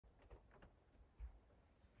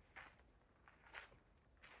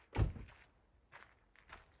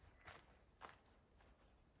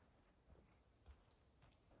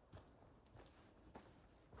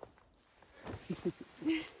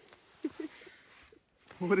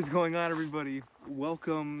What is going on, everybody?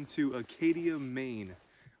 Welcome to Acadia, Maine.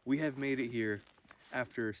 We have made it here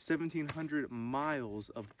after 1,700 miles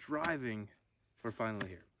of driving. We're finally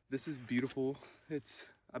here. This is beautiful. It's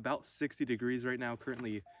about 60 degrees right now,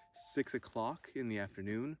 currently 6 o'clock in the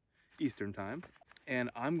afternoon, Eastern time.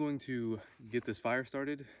 And I'm going to get this fire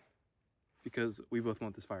started because we both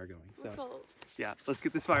want this fire going. So yeah, let's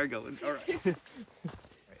get this fire going. All right.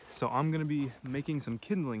 So I'm gonna be making some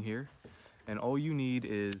kindling here. And all you need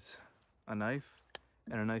is a knife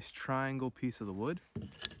and a nice triangle piece of the wood.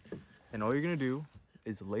 And all you're gonna do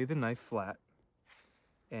is lay the knife flat,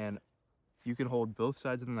 and you can hold both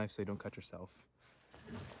sides of the knife so you don't cut yourself.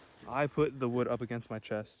 I put the wood up against my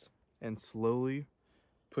chest and slowly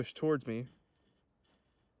push towards me,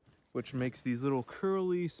 which makes these little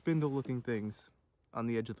curly spindle looking things on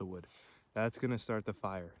the edge of the wood. That's gonna start the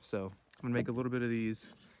fire. So I'm gonna make a little bit of these,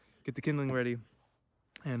 get the kindling ready,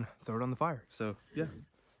 and throw it on the fire. So yeah,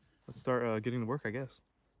 let's start getting to work, I guess.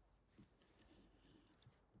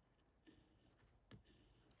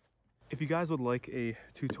 If you guys would like a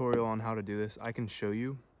tutorial on how to do this, I can show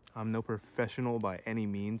you. I'm no professional by any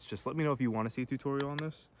means. Just let me know if you want to see a tutorial on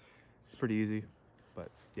this. It's pretty easy,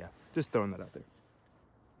 but yeah, just throwing that out there.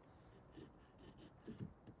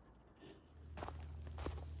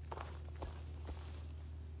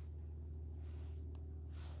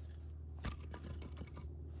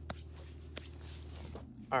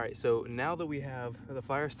 All right, so now that we have the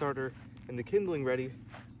fire starter and the kindling ready,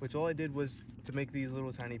 which all I did was to make these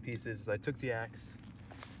little tiny pieces, is I took the axe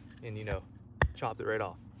and, you know, chopped it right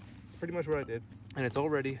off. Pretty much what I did. And it's all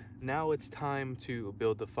ready. Now it's time to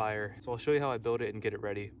build the fire. So I'll show you how I build it and get it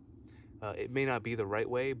ready. It may not be the right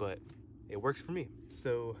way, but it works for me.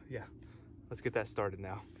 So yeah, let's get that started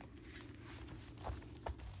now.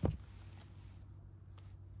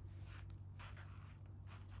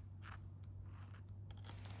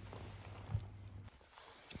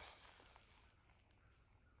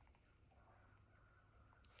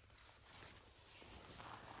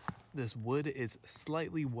 This wood is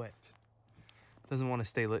slightly wet. Doesn't want to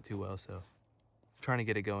stay lit too well, so trying to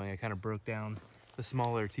get it going. I kind of broke down the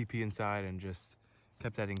smaller TP inside and just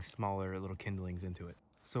kept adding smaller little kindlings into it.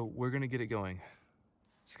 So we're gonna get it going.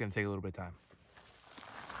 It's gonna take a little bit of time.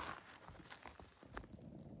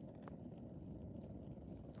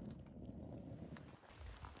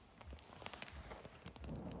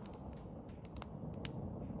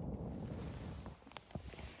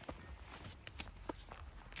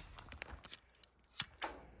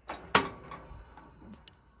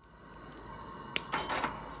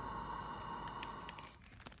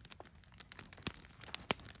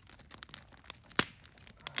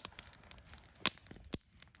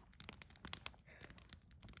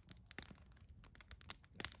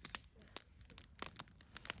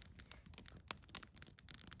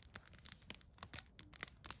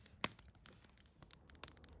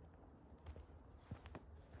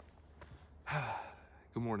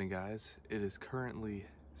 Good morning, guys. It is currently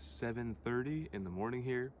 7:30 in the morning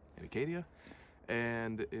here in Acadia,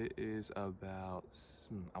 and it is about,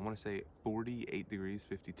 I want to say 48 degrees,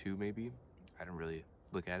 52 maybe. I didn't really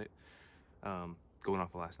look at it, going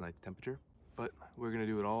off of last night's temperature. But we're gonna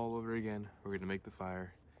do it all over again. We're gonna make the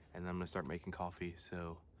fire, and then I'm gonna start making coffee.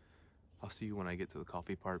 So I'll see you when I get to the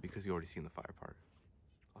coffee part, because you already seen the fire part.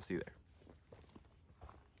 I'll see you there.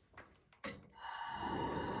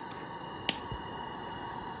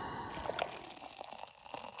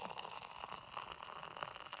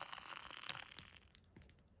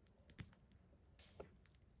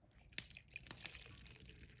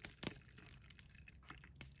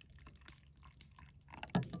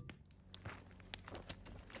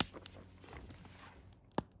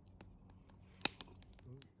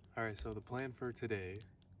 All right, so the plan for today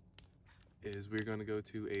is we're gonna go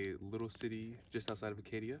to a little city just outside of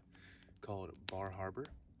Acadia called Bar Harbor.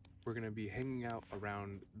 We're gonna be hanging out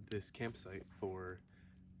around this campsite for,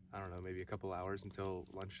 I don't know, maybe a couple hours until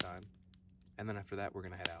lunchtime. And then after that, we're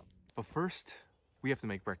gonna head out. But first, we have to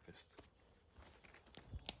make breakfast.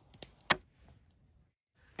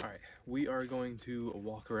 All right, we are going to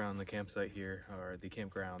walk around the campsite here, or the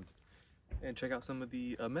campground, and check out some of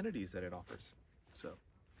the amenities that it offers. So,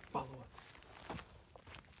 follow us.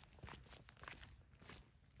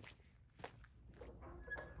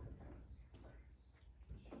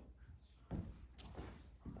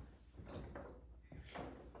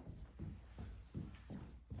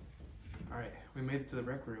 All right, we made it to the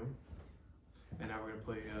rec room, and now we're gonna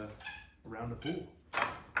play a round of pool. A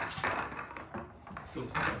little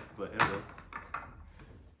stuffed, but it will.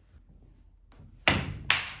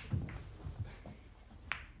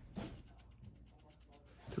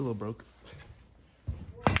 It's a little broke.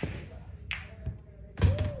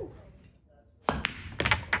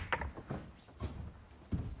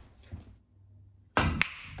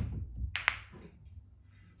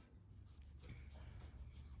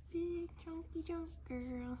 junk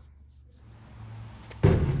girl.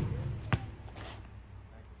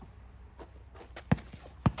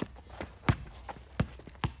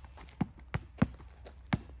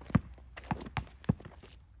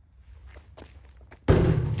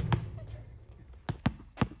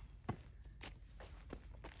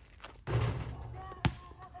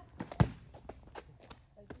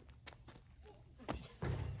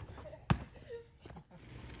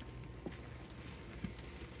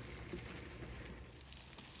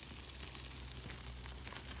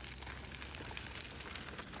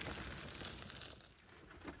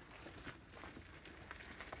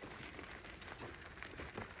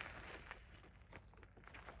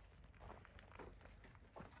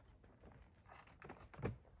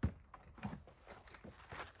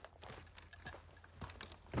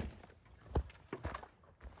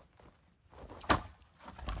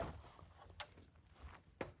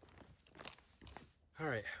 All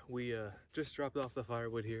right, we just dropped off the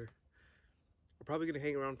firewood here. We're probably gonna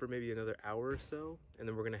hang around for maybe another hour or so, and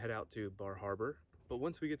then we're gonna head out to Bar Harbor. But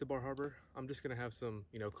once we get to Bar Harbor, I'm just gonna have some,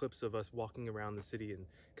 clips of us walking around the city and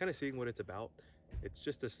kind of seeing what it's about. It's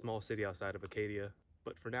just a small city outside of Acadia.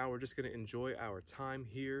 But for now, we're just gonna enjoy our time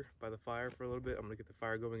here by the fire for a little bit. I'm gonna get the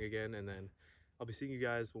fire going again, and then I'll be seeing you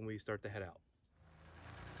guys when we start to head out.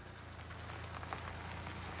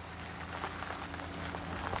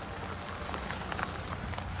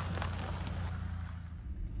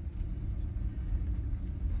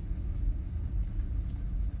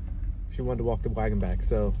 She wanted to walk the wagon back,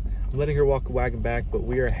 so I'm letting her walk the wagon back, but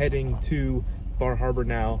we are heading to Bar Harbor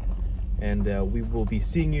now, and we will be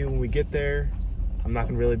seeing you when we get there. I'm not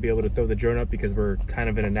gonna really be able to throw the drone up because we're kind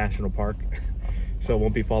of in a national park, so it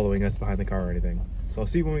won't be following us behind the car or anything. So I'll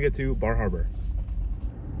see you when we get to Bar Harbor.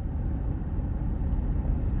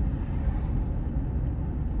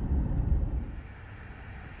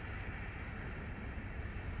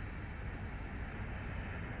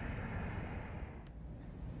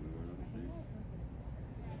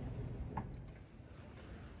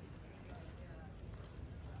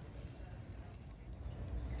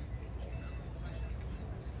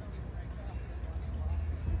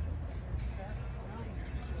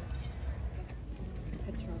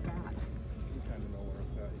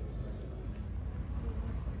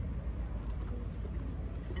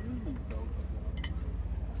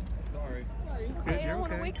 Okay, I don't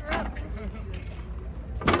want to wake her up.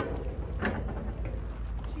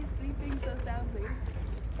 She's sleeping so soundly.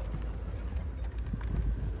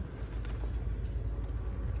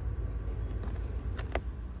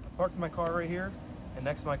 I parked my car right here, and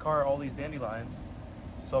next to my car are all these dandelions.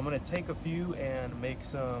 So I'm gonna take a few and make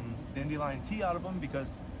some dandelion tea out of them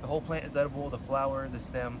because the whole plant is edible, the flower, the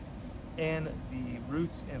stem, and the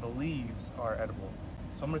roots and the leaves are edible.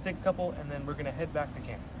 So I'm gonna take a couple and then we're gonna head back to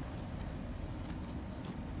camp.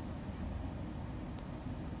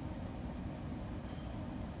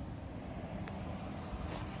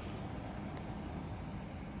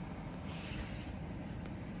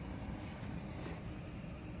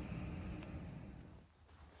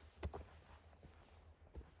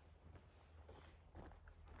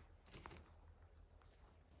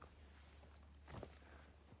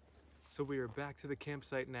 So we are back to the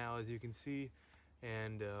campsite now, as you can see,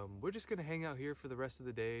 and we're just gonna hang out here for the rest of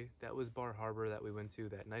the day. That was Bar Harbor that we went to,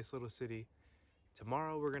 that nice little city.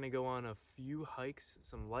 Tomorrow we're gonna go on a few hikes,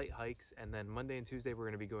 some light hikes, and then Monday and Tuesday we're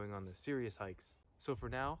gonna be going on the serious hikes. So for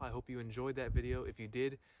now, I hope you enjoyed that video. If you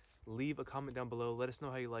did, leave a comment down below. Let us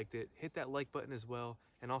know how you liked it. Hit that like button as well.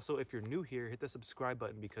 And also, if you're new here, hit the subscribe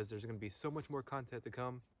button because there's gonna be so much more content to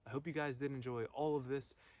come. I hope you guys did enjoy all of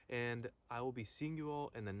this, and I will be seeing you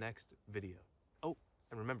all in the next video. Oh,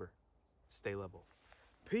 and remember, stay level.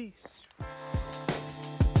 Peace.